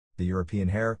The European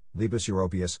hare, Lepus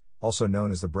europaeus, also known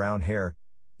as the brown hare,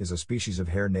 is a species of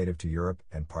hare native to Europe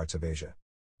and parts of Asia.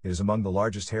 It is among the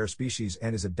largest hare species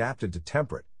and is adapted to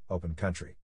temperate, open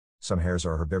country. Some hares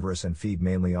are herbivorous and feed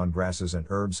mainly on grasses and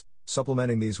herbs,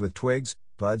 supplementing these with twigs,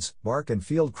 buds, bark and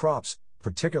field crops,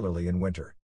 particularly in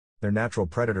winter. Their natural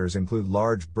predators include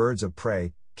large birds of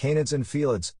prey, canids and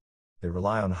felids. They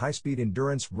rely on high-speed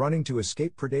endurance running to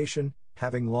escape predation,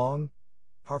 having long,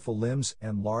 powerful limbs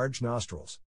and large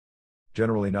nostrils.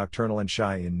 Generally nocturnal and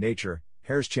shy in nature,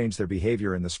 hares change their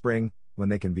behavior in the spring, when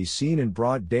they can be seen in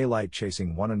broad daylight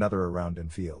chasing one another around in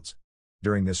fields.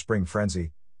 During this spring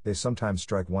frenzy, they sometimes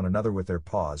strike one another with their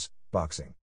paws,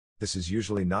 boxing. This is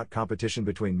usually not competition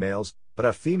between males, but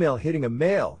a female hitting a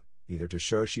male, either to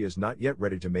show she is not yet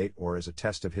ready to mate or as a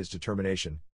test of his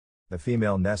determination. The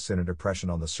female nests in a depression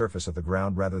on the surface of the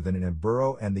ground rather than in a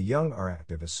burrow, and the young are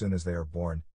active as soon as they are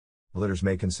born. The litters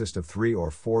may consist of 3 or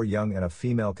 4 young, and a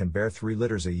female can bear 3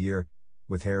 litters a year,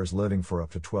 with hares living for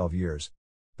up to 12 years.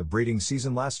 The breeding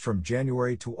season lasts from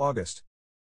January to August.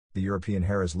 The European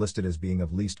hare is listed as being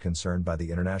of least concern by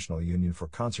the International Union for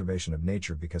Conservation of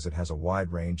Nature because it has a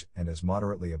wide range and is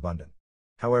moderately abundant.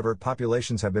 However,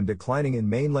 populations have been declining in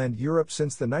mainland Europe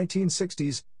since the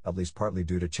 1960s, at least partly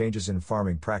due to changes in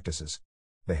farming practices.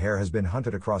 The hare has been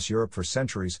hunted across Europe for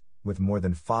centuries, with more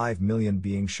than 5 million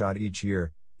being shot each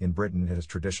year. In Britain it has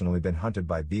traditionally been hunted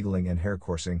by beagling and hare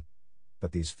coursing,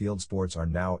 but these field sports are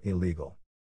now illegal.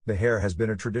 The hare has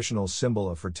been a traditional symbol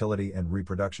of fertility and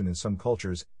reproduction in some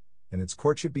cultures, and its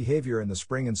courtship behavior in the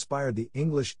spring inspired the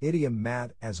English idiom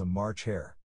mad as a March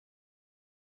hare.